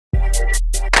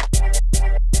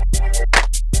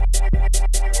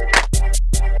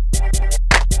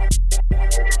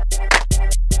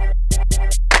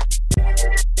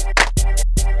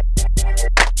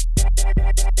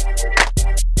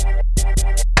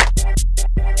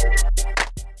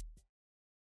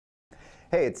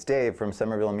Hey, it's Dave from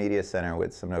Somerville Media Center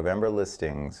with some November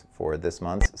listings for this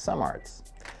month's SOM Arts.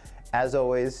 As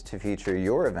always, to feature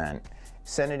your event,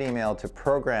 send an email to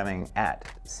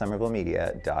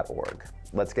programming@somervillemedia.org.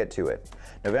 Let's get to it.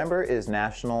 November is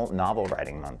National Novel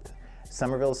Writing Month.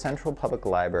 Somerville Central Public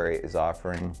Library is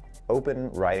offering open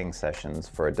writing sessions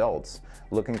for adults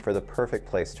looking for the perfect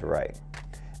place to write.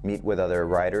 Meet with other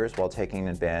writers while taking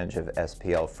advantage of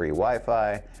SPL-free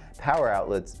Wi-Fi, power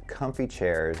outlets, comfy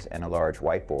chairs, and a large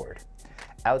whiteboard.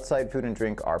 Outside food and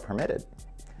drink are permitted.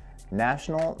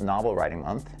 National Novel Writing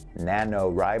Month,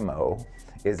 NaNoWriMo,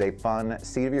 is a fun,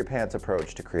 seat-of-your-pants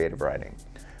approach to creative writing.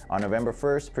 On November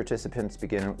 1st, participants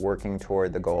begin working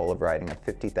toward the goal of writing a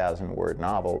 50,000-word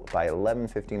novel by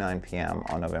 11:59 p.m.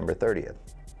 on November 30th.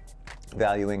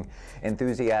 Valuing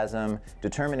enthusiasm,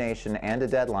 determination, and a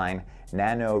deadline,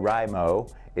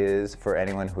 NaNoWriMo is for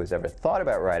anyone who has ever thought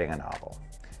about writing a novel.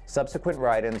 Subsequent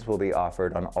write-ins will be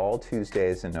offered on all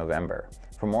Tuesdays in November.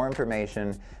 For more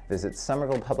information, visit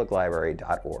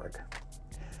somervillepubliclibrary.org.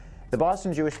 The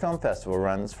Boston Jewish Film Festival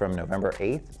runs from November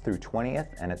 8th through 20th,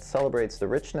 and it celebrates the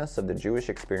richness of the Jewish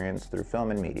experience through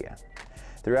film and media.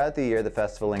 Throughout the year, the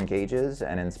festival engages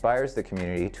and inspires the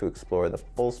community to explore the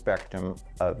full spectrum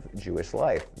of Jewish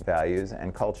life, values,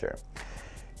 and culture.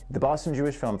 The Boston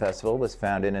Jewish Film Festival was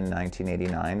founded in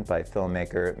 1989 by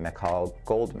filmmaker Michal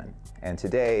Goldman, and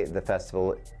today the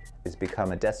festival has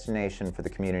become a destination for the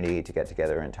community to get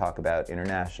together and talk about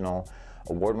international,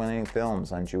 award-winning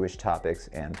films on Jewish topics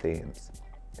and themes.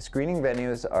 Screening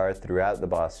venues are throughout the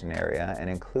Boston area and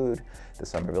include the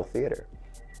Somerville Theater.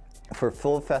 For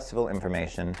full festival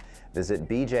information, visit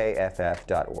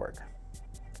bjff.org.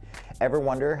 Ever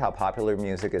wonder how popular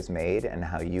music is made and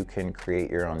how you can create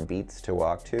your own beats to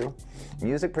walk to?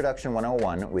 Music Production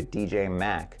 101 with DJ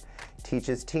Mac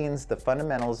teaches teens the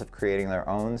fundamentals of creating their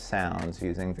own sounds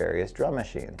using various drum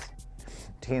machines.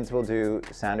 Teens will do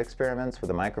sound experiments with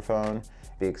a microphone,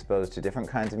 be exposed to different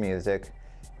kinds of music,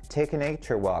 take a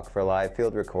nature walk for live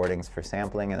field recordings for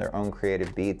sampling in their own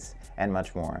creative beats, and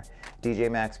much more.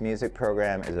 DJ Mac's music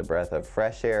program is a breath of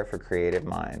fresh air for creative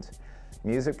minds.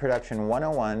 Music Production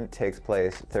 101 takes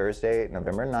place Thursday,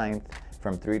 November 9th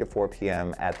from 3 to 4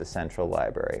 p.m. at the Central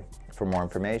Library. For more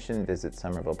information, visit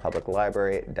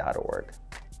somervillepubliclibrary.org.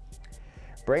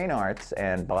 Brain Arts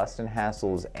and Boston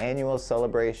Hassel's annual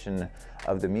celebration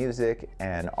of the music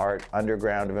and art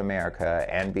underground of America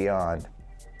and beyond,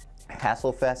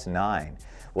 Hasselfest 9,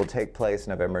 will take place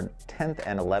November 10th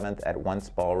and 11th at Once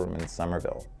Ballroom in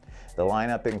Somerville. The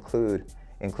lineup includes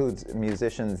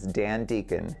musicians Dan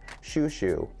Deacon, Shoo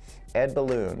Shoo, Ed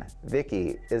Balloon,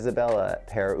 Vicky, Isabella,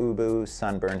 Per Ubu,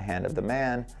 Sunburn Hand of the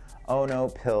Man, Ono,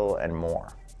 Pill, and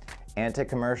more.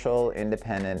 Anti-commercial,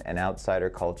 independent, and outsider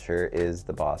culture is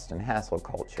the Boston Hassel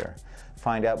culture.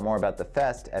 Find out more about the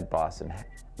fest at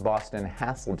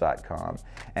bostonhassel.com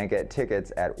and get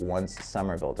tickets at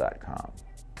oncesomerville.com.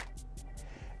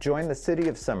 Join the City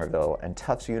of Somerville and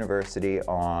Tufts University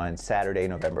on Saturday,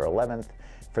 November 11th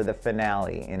for the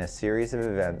finale in a series of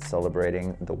events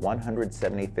celebrating the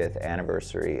 175th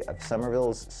anniversary of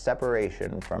Somerville's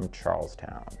separation from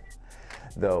Charlestown.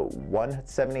 The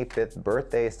 175th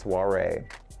birthday soiree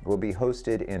will be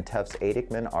hosted in Tufts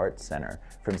Adickman Arts Center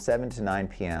from 7 to 9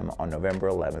 p.m. on November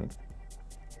 11th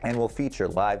and will feature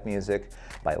live music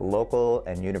by local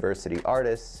and university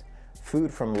artists,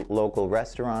 food from local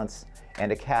restaurants, and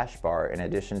a cash bar in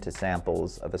addition to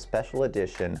samples of a special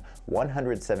edition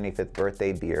 175th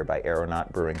birthday beer by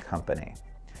Aeronaut Brewing Company.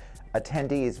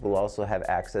 Attendees will also have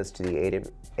access to the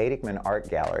Adickman Art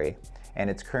Gallery and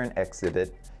its current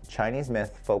exhibit, Chinese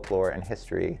Myth, Folklore, and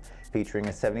History, featuring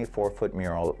a 74-foot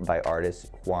mural by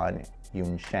artist Huan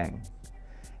Yunsheng.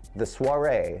 The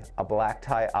soiree, a black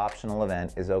tie optional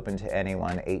event, is open to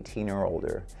anyone 18 or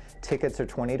older. Tickets are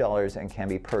 $20 and can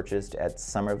be purchased at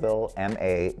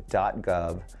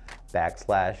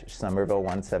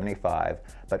somervillema.gov/Somerville175,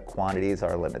 but quantities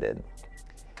are limited.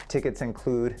 Tickets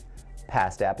include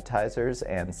past appetizers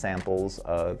and samples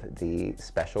of the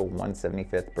special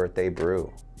 175th birthday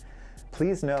brew.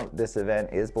 Please note this event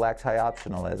is black tie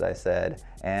optional, as I said,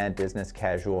 and business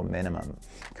casual minimum.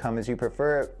 Come as you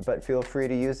prefer, but feel free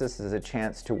to use this as a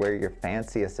chance to wear your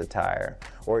fanciest attire.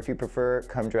 Or if you prefer,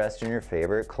 come dressed in your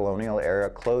favorite colonial era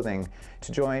clothing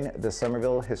to join the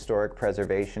Somerville Historic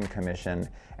Preservation Commission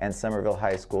and Somerville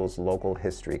High School's local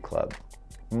history club.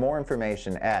 More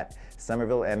information at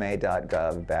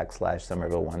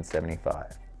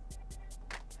somervillema.gov/Somerville175.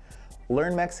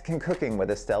 Learn Mexican cooking with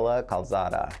Estela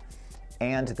Calzada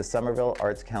and the Somerville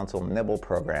Arts Council Nibble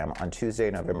program on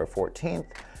Tuesday, November 14th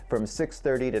from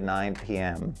 6:30 to 9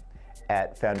 p.m.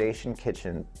 at Foundation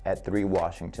Kitchen at 3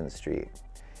 Washington Street.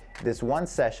 This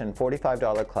one-session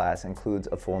 $45 class includes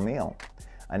a full meal.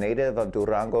 A native of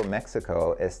Durango,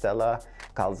 Mexico, Estela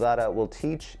Calzada will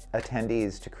teach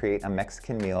attendees to create a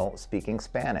Mexican meal speaking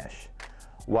Spanish,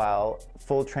 while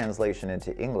full translation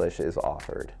into English is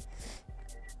offered.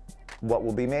 What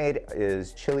will be made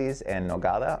is chiles en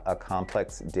nogada, a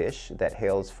complex dish that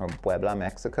hails from Puebla,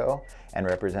 Mexico, and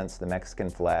represents the Mexican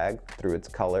flag through its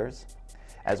colors,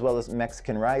 as well as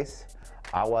Mexican rice,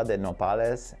 agua de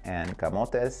nopales, and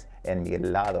camotes and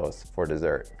mielados for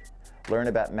dessert. Learn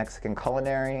about Mexican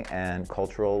culinary and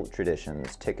cultural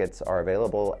traditions. Tickets are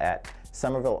available at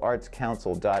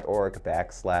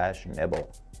somervilleartscouncil.org/nibble.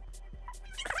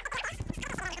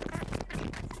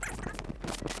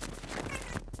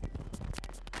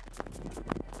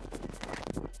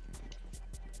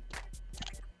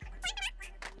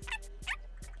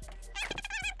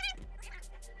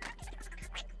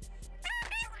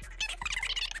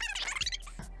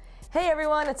 Hey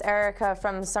everyone, it's Erica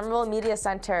from Somerville Media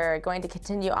Center, going to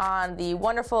continue on the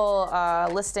wonderful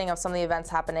listing of some of the events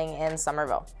happening in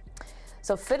Somerville.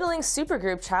 So fiddling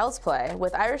supergroup Child's Play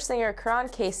with Irish singer Ciarán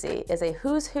Casey is a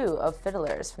who's who of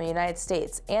fiddlers from the United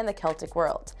States and the Celtic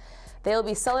world. They will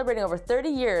be celebrating over 30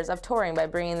 years of touring by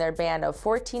bringing their band of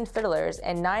 14 fiddlers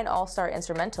and 9 all-star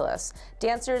instrumentalists,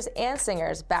 dancers, and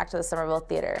singers back to the Somerville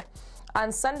Theater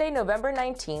on Sunday, November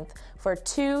 19th for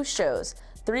 2 shows.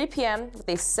 3 p.m. with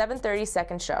a 7:30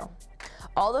 second show.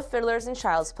 All the fiddlers in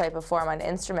Child's Play perform on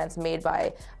instruments made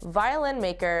by violin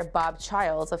maker Bob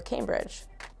Childs of Cambridge.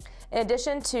 In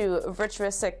addition to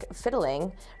virtuosic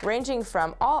fiddling, ranging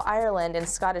from All Ireland and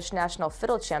Scottish national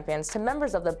fiddle champions to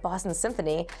members of the Boston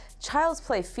Symphony, Child's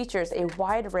Play features a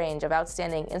wide range of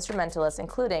outstanding instrumentalists,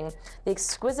 including the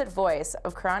exquisite voice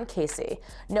of Ciarán Casey,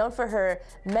 known for her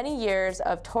many years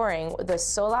of touring with the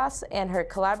Solas and her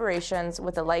collaborations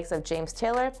with the likes of James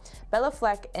Taylor, Bella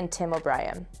Fleck, and Tim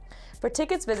O'Brien. For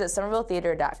tickets, visit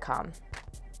somervilletheater.com.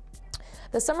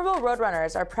 The Somerville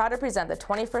Roadrunners are proud to present the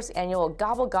 21st annual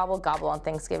Gobble Gobble Gobble on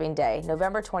Thanksgiving Day,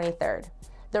 November 23rd.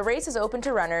 The race is open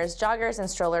to runners, joggers, and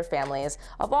stroller families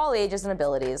of all ages and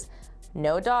abilities.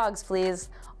 No dogs, please.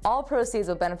 All proceeds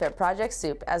will benefit Project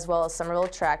Soup as well as Somerville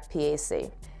Track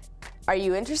PAC. Are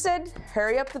you interested?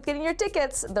 Hurry up with getting your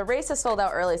tickets. The race has sold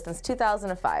out early since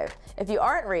 2005. If you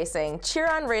aren't racing, cheer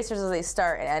on racers as they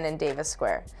start and end in Davis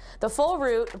Square. The full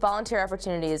route, volunteer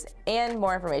opportunities, and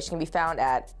more information can be found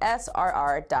at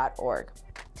srr.org.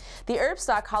 The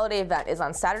Herbstock holiday event is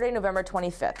on Saturday, November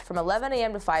 25th from 11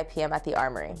 a.m. to 5 p.m. at the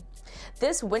Armory.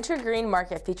 This wintergreen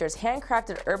market features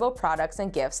handcrafted herbal products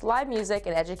and gifts, live music,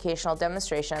 and educational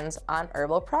demonstrations on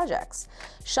herbal projects.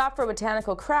 Shop for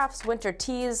botanical crafts, winter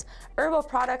teas, herbal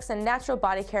products, and natural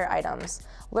body care items.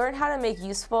 Learn how to make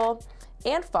useful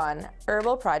and fun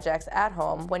herbal projects at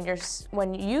home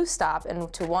when you stop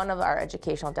into one of our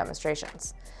educational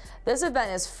demonstrations. This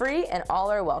event is free and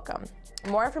all are welcome.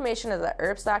 More information is at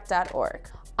herbstock.org.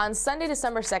 On Sunday,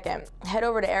 December 2nd, head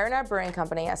over to Aeronaut Brewing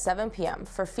Company at 7 p.m.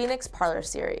 for Phoenix Parlor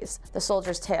Series, The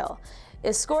Soldier's Tale.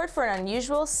 Is scored for an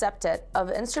unusual septet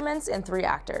of instruments and 3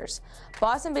 actors.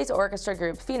 Boston-based orchestra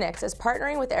group Phoenix is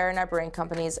partnering with Aeronaut Brewing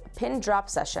Company's Pin Drop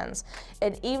Sessions,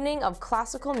 an evening of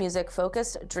classical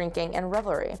music-focused drinking and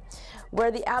revelry, where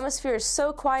the atmosphere is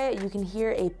so quiet you can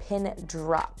hear a pin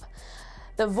drop.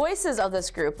 The voices of this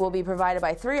group will be provided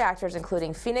by 3 actors,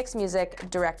 including Phoenix music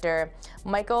director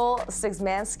Michael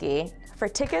Szymanski. For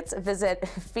tickets, visit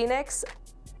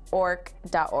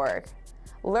phoenixorg.org.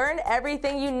 Learn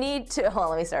everything you need to,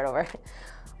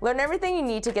 Learn everything you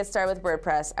need to get started with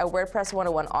WordPress at WordPress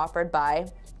 101 offered by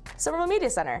Somerville Media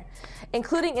Center,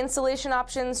 including installation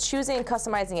options, choosing and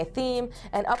customizing a theme,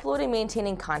 and uploading and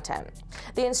maintaining content.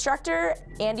 The instructor,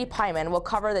 Andy Pyman, will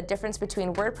cover the difference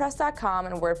between WordPress.com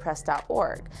and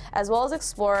WordPress.org, as well as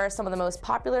explore some of the most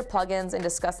popular plugins and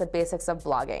discuss the basics of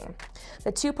blogging.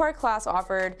 The 2-part class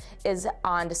offered is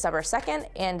on December 2nd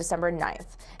and December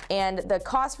 9th, and the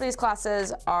cost for these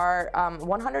classes are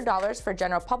 $100 for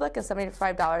general public and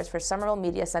 $75 for Somerville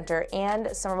Media Center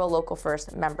and Somerville Local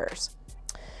First members.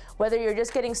 Whether you're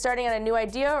just getting started on a new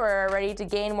idea or are ready to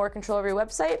gain more control over your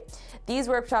website, these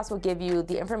workshops will give you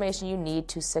the information you need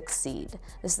to succeed.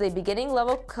 This is a beginning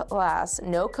level class,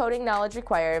 no coding knowledge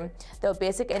required, though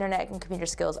basic internet and computer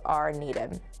skills are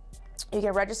needed. You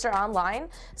can register online,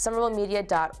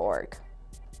 somervillemedia.org.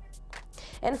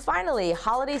 And finally,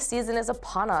 holiday season is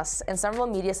upon us, and Somerville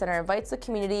Media Center invites the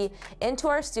community into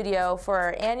our studio for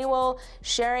our annual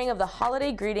sharing of the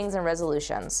holiday greetings and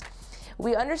resolutions.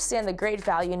 We understand the great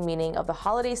value and meaning of the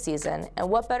holiday season, and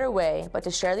what better way but to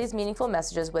share these meaningful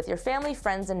messages with your family,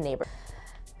 friends, and neighbors.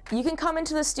 You can come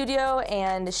into the studio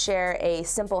and share a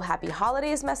simple happy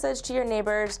holidays message to your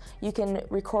neighbors. You can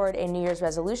record a New Year's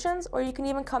resolutions, or you can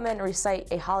even come in and recite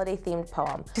a holiday themed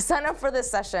poem. To sign up for this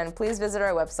session, please visit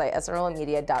our website at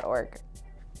somervillemedia.org.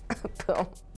 Boom.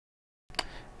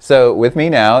 So with me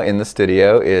now in the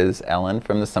studio is Ellen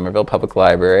from the Somerville Public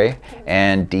Library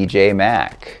and DJ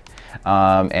Mac.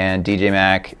 And DJ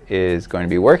Mac is going to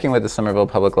be working with the Somerville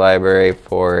Public Library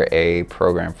for a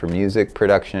program for Music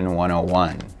Production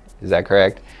 101. Is that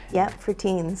correct? Yeah, for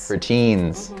teens. For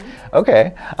teens.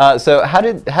 Okay. So how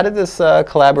did this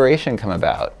collaboration come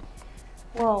about?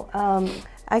 Well,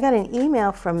 I got an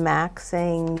email from Mac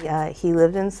saying he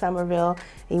lived in Somerville.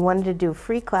 He wanted to do a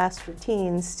free class for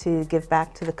teens to give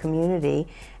back to the community,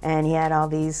 and he had all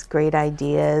these great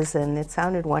ideas, and it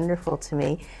sounded wonderful to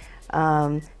me.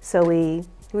 So we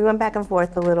went back and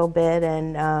forth a little bit,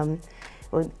 and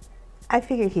I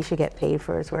figured he should get paid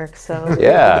for his work, so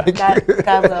yeah, got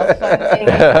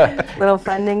a little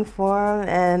funding for him,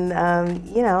 and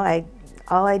you know,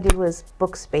 all I did was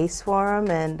book space for him,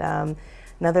 and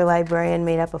another librarian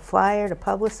made up a flyer to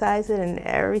publicize it, and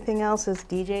everything else is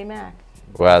DJ Mac.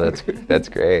 Wow, that's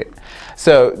great.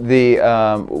 So the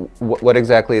what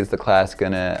exactly is the class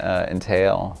going to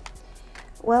entail?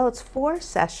 Well, it's 4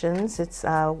 sessions. It's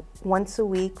once a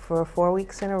week for 4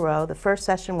 weeks in a row. The first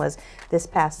session was this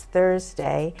past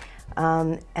Thursday.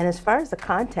 And as far as the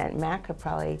content, Mac could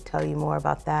probably tell you more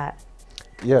about that.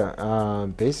 Yeah,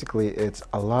 basically it's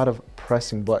a lot of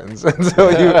pressing buttons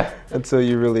until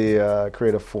you really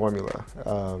create a formula.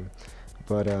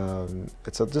 But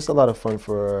it's just a lot of fun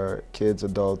for kids,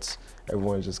 adults,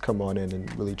 everyone just come on in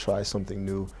and really try something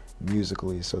new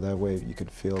musically, so that way you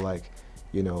could feel like,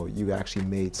 you know, you actually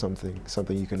made something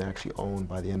you can actually own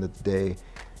by the end of the day,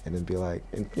 and then be like,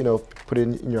 and you know, put it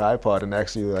in your iPod and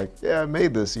actually like, yeah, I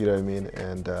made this, you know what I mean?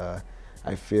 And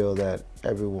I feel that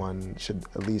everyone should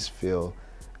at least feel,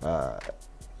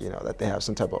 you know, that they have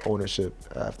some type of ownership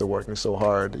after working so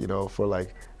hard, you know, for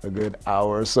like a good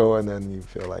hour or so, and then you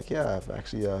feel like, yeah, I've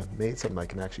actually made something I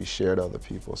can actually share to other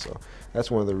people. So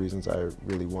that's one of the reasons I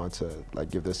really want to like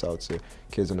give this out to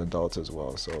kids and adults as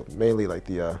well. So mainly like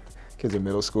the kids in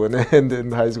middle school and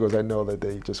in high schools, I know that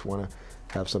they just want to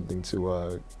have something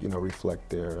to you know, reflect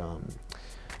their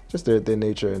just their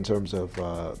nature in terms of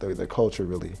their culture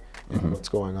really, and what's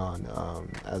going on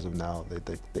as of now.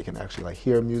 They can actually like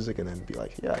hear music and then be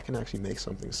like, yeah, I can actually make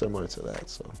something similar to that.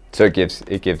 So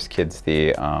it gives kids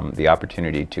the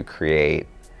opportunity to create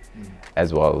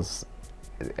as well as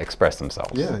express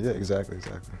themselves. Yeah, exactly.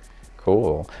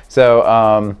 Cool.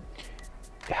 So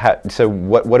so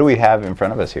what do we have in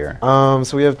front of us here?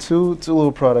 So we have two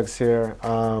little products here.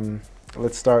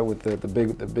 Let's start with the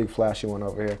big flashy one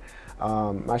over here.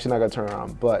 I'm actually not gonna turn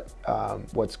around, but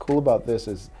what's cool about this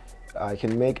is I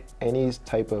can make any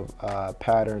type of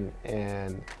pattern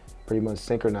and pretty much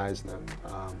synchronize them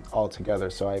all together.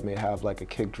 So I may have like a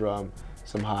kick drum,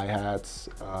 some hi-hats,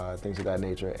 things of that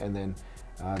nature, and then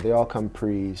they all come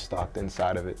pre-stocked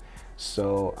inside of it.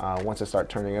 So once I start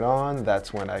turning it on,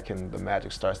 that's when the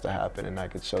magic starts to happen, and I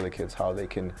could show the kids how they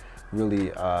can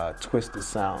really twist the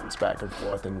sounds back and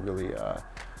forth and really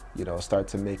you know, start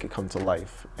to make it come to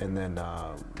life. And then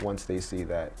once they see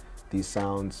that these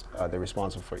sounds, they're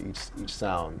responsible for each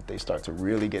sound, they start to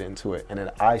really get into it, and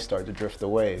then I start to drift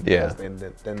away, because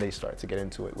then they start to get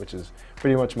into it, which is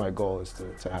pretty much my goal, is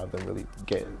to have them really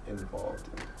get involved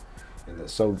in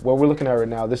this. So what we're looking at right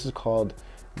now, this is called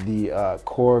the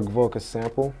Korg Voca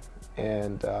sample,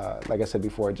 and like I said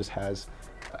before, it just has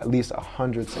at least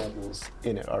 100 samples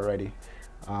in it already,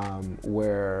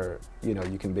 where, you know,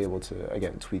 you can be able to,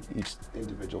 again, tweak each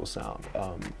individual sound.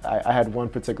 I had one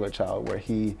particular child where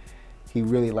he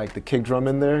really liked the kick drum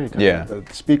in there. The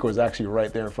speaker was actually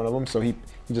right there in front of him, so he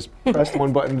just pressed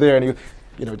one button there, and he,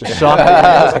 you know, just shocked me.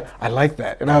 I was like, I like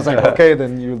that, and I was like, okay,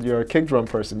 then you're a kick drum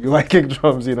person. You like kick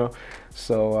drums, you know.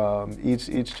 So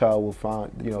each child will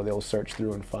find, you know, they'll search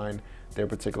through and find their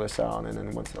particular sound, and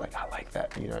then once they're like, I like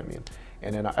that, you know what I mean.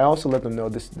 And then I also let them know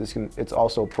it's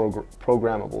also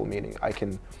programmable, meaning I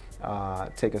can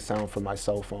take a sound from my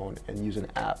cell phone and use an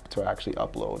app to actually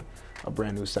upload a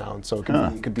brand new sound. So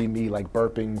it could be me like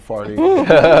burping, farting.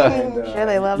 And, sure,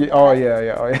 they love that. Oh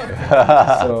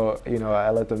yeah. So, you know, I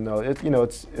let them know you know,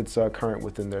 it's current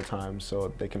within their time,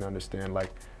 so they can understand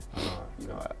like you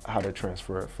know, how to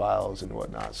transfer files and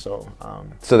whatnot. So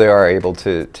so they are able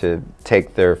to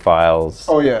take their files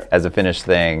as a finished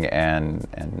thing and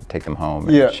take them home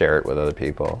and share it with other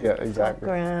people. Yeah, exactly.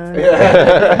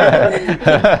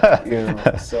 You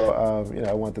know, so you know,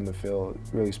 I want them to feel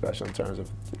really special in terms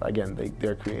of, again,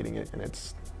 they're creating it, and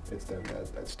it's them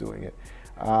that's doing it.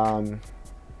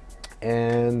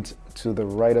 And to the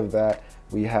right of that,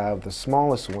 we have the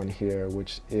smallest one here,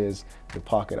 which is the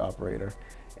pocket operator.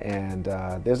 And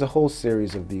there's a whole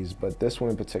series of these, but this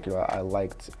one in particular I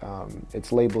liked.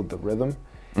 It's labeled the Rhythm.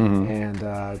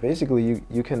 And basically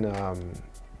you can,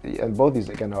 and both these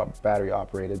again are battery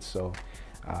operated, so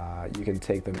you can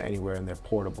take them anywhere and they're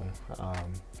portable.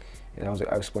 And I was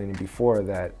explaining before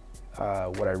that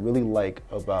what I really like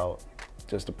about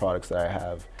just the products that I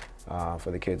have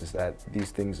for the kids is that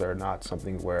these things are not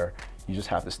something where you just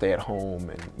have to stay at home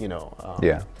and, you know,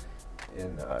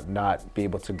 and not be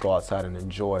able to go outside and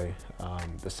enjoy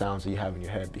the sounds that you have in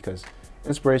your head, because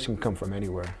inspiration can come from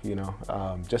anywhere, you know.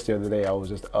 Just the other day I was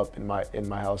just up in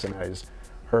my house and I just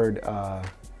heard,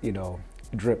 you know,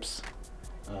 drips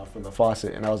from the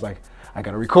faucet, and I was like, I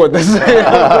gotta record this.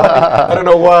 I don't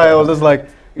know why. I was just like,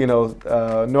 you know,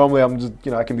 normally I'm just,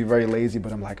 you know, I can be very lazy,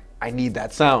 but I'm like, I need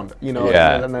that sound, you know,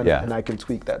 and I can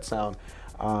tweak that sound.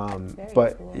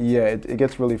 But cool. Yeah, it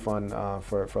gets really fun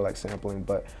for like sampling.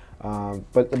 But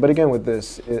again, with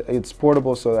this, it's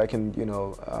portable, so I can, you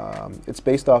know, it's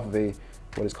based off of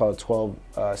what is called a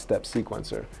 12-step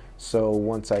sequencer. So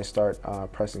once I start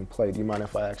pressing play, do you mind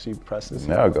if I actually press this?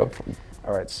 No, go for it.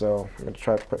 All right, so I'm going to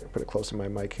try to put it close to my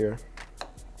mic here.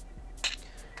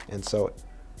 And so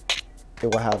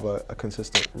it will have a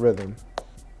consistent rhythm.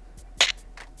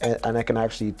 And I can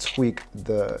actually tweak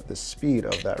the speed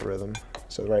of that rhythm.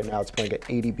 So right now it's playing at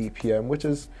 80 BPM, which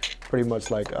is pretty much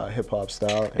like hip-hop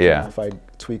style. And if I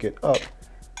tweak it up,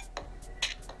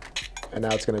 and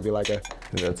now it's going to be like a...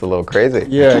 That's a little crazy.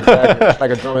 Yeah, exactly.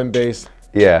 Like a drum and bass.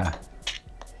 Yeah.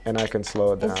 And I can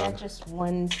slow it down. Is that just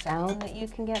one sound that you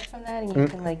can get from that, and you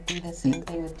can like do the same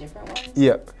thing with different ones?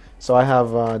 Yeah. So I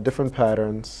have different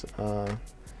patterns.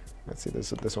 Let's see,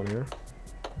 this one here.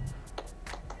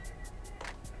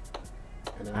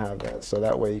 And I have that, so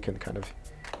that way you can kind of,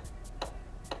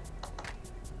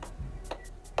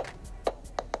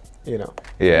 you know.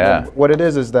 Yeah. What it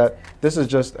is that this is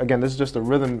just, again, this is just a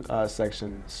rhythm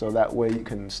section, so that way you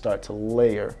can start to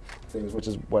layer things, which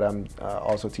is what I'm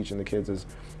also teaching the kids is,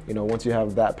 you know, once you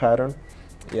have that pattern,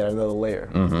 you add another layer,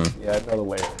 you add another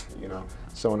layer, you know,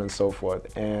 so on and so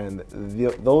forth. And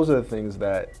those are the things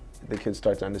that the kids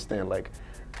start to understand, like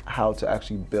how to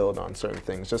actually build on certain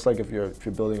things. Just like if you're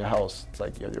building a house, it's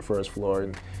like you have your first floor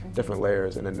and different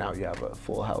layers, and then now you have a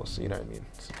full house, you know what I mean?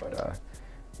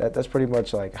 But that's pretty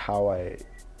much like how I,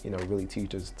 you know, really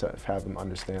teach, is to have them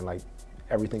understand like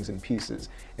everything's in pieces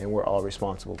and we're all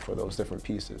responsible for those different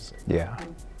pieces. Yeah.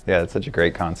 Yeah, that's such a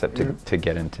great concept to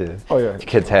get into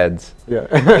kids' heads. Yeah.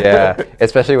 Yeah,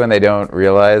 especially when they don't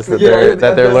realize that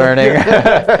they're learning.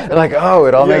 They're like, oh,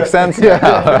 it all makes sense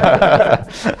now.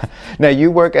 Now, you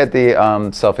work at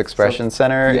the Self-Expression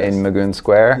Center in Magoon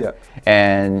Square,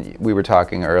 and we were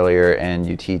talking earlier, and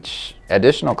you teach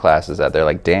additional classes out there,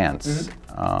 like dance.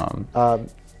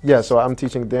 Yeah, so I'm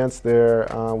teaching dance there.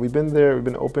 We've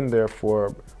been open there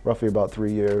for roughly about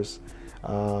 3 years.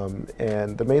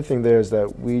 And the main thing there is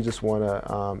that we just want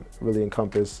to really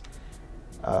encompass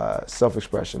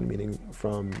self-expression, meaning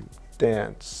from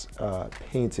dance,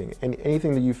 painting,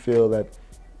 anything that you feel that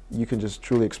you can just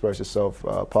truly express yourself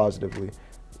positively.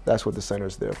 That's what the center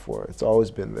is there for. It's always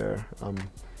been there.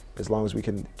 As long as we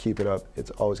can keep it up,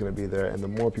 it's always going to be there. And the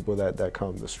more people that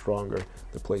come, the stronger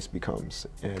the place becomes.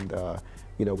 And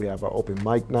you know, we have our open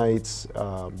mic nights,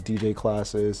 DJ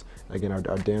classes, again,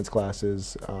 our dance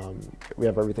classes. We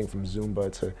have everything from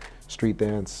Zumba to street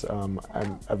dance.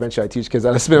 Eventually I teach kids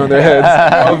how to spin on their heads,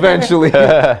 eventually.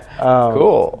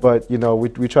 Cool. But, you know,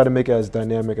 we try to make it as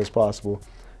dynamic as possible,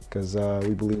 because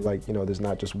we believe, like, you know, there's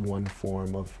not just one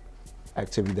form of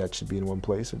activity that should be in one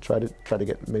place, and try to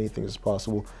get many things as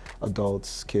possible,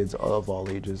 adults, kids of all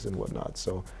ages and whatnot.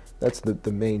 So that's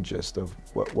the main gist of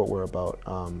what we're about.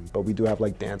 But we do have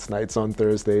like dance nights on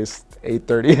Thursdays,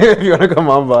 8:30 if you want to come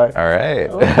on by. All right.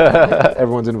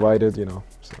 Everyone's invited, you know.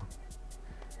 So.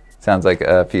 Sounds like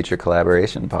a future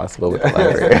collaboration possible with the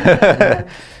library.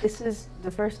 This is the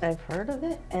first I've heard of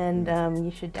it, and you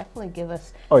should definitely give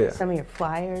us some of your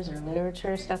flyers or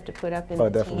literature stuff to put up in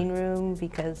the teen room,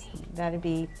 because that'd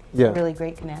be a really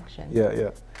great connection. Yeah.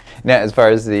 Now, as far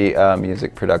as the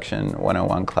Music Production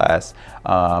 101 class,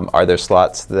 are there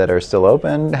slots that are still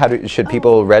open? Should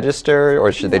people register,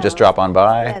 or should they just drop on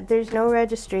by? Yeah, there's no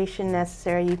registration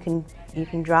necessary. You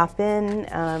can drop in.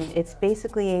 It's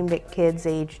basically aimed at kids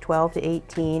age 12 to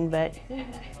 18, but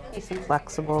there's some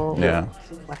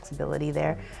flexibility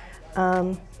there.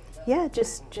 Yeah,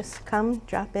 just come,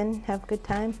 drop in, have a good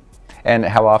time. And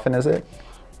how often is it?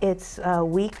 It's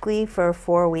weekly for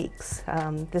 4 weeks.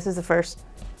 This is the first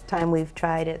time we've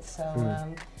tried it,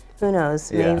 so who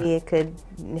knows? Yeah. Maybe it could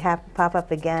pop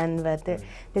up again, but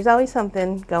there's always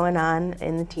something going on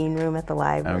in the teen room at the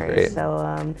library. great.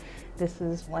 So this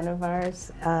is one of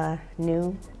ours, a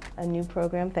new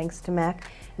program, thanks to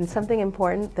Mac. And something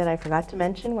important that I forgot to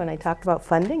mention when I talked about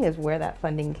funding is where that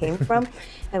funding came from.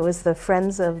 It was the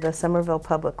Friends of the Somerville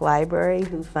Public Library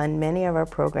who fund many of our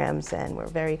programs, and we're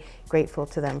very grateful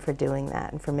to them for doing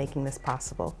that and for making this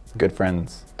possible. Good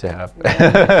friends to have.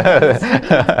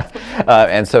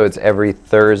 And so it's every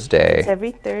Thursday. It's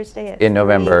every Thursday at in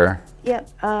November. Yep,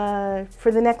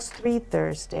 for the next 3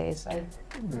 Thursdays.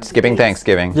 Skipping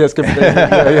Thanksgiving. Yes, good.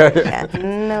 Yeah.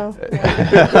 No.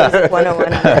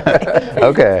 101.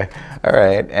 Okay. All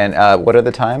right. And what are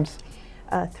the times?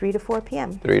 3 to 4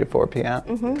 p.m. 3 to 4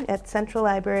 p.m. At Central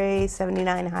Library,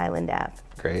 79 Highland Ave.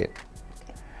 Great.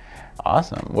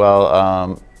 Awesome.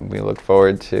 Well, we look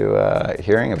forward to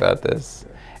hearing about this.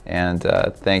 And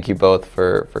thank you both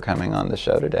for coming on the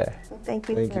show today. Well, thank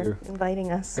you for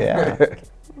inviting us. Yeah.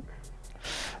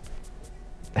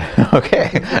 Okay.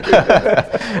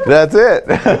 That's it.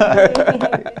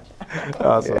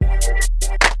 Awesome.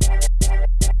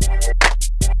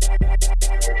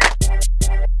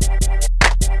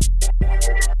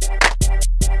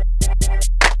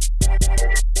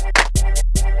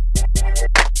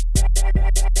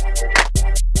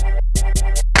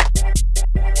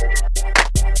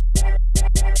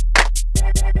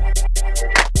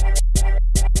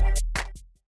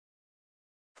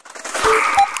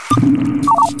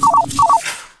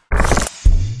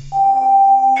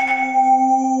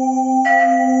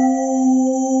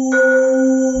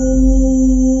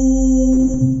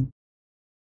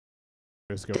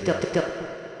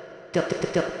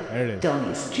 There it is.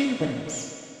 Donnie's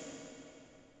Tubans.